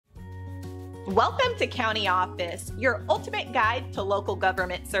Welcome to County Office, your ultimate guide to local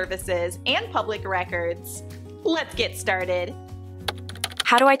government services and public records. Let's get started.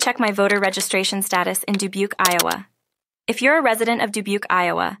 How do I check my voter registration status in Dubuque, Iowa? If you're a resident of Dubuque,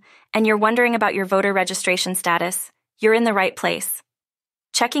 Iowa, and you're wondering about your voter registration status, you're in the right place.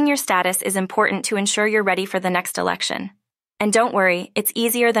 Checking your status is important to ensure you're ready for the next election. And don't worry, it's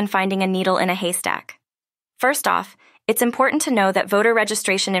easier than finding a needle in a haystack. First off, it's important to know that voter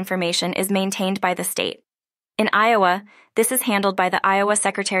registration information is maintained by the state. In Iowa, this is handled by the Iowa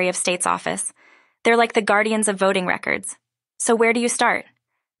Secretary of State's office. They're like the guardians of voting records. So where do you start?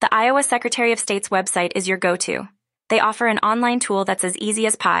 The Iowa Secretary of State's website is your go-to. They offer an online tool that's as easy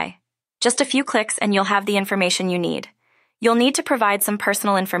as pie. Just a few clicks and you'll have the information you need. You'll need to provide some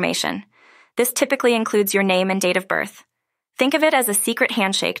personal information. This typically includes your name and date of birth. Think of it as a secret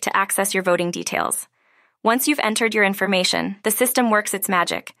handshake to access your voting details. Once you've entered your information, the system works its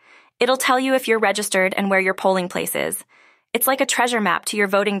magic. It'll tell you if you're registered and where your polling place is. It's like a treasure map to your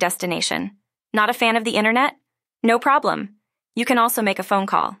voting destination. Not a fan of the internet? No problem. You can also make a phone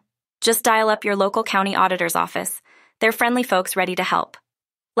call. Just dial up your local county auditor's office. They're friendly folks ready to help.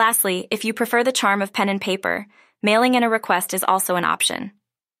 Lastly, if you prefer the charm of pen and paper, mailing in a request is also an option.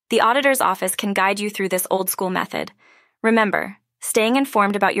 The auditor's office can guide you through this old-school method. Remember, staying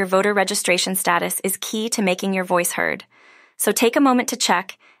informed about your voter registration status is key to making your voice heard. So take a moment to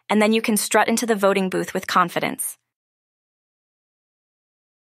check, and then you can strut into the voting booth with confidence.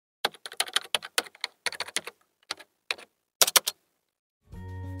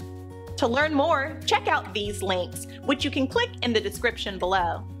 To learn more, check out these links, which you can click in the description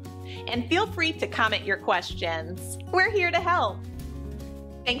below. And feel free to comment your questions. We're here to help.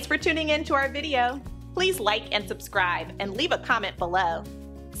 Thanks for tuning in to our video. Please like and subscribe and leave a comment below.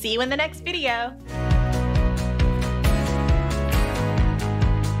 See you in the next video.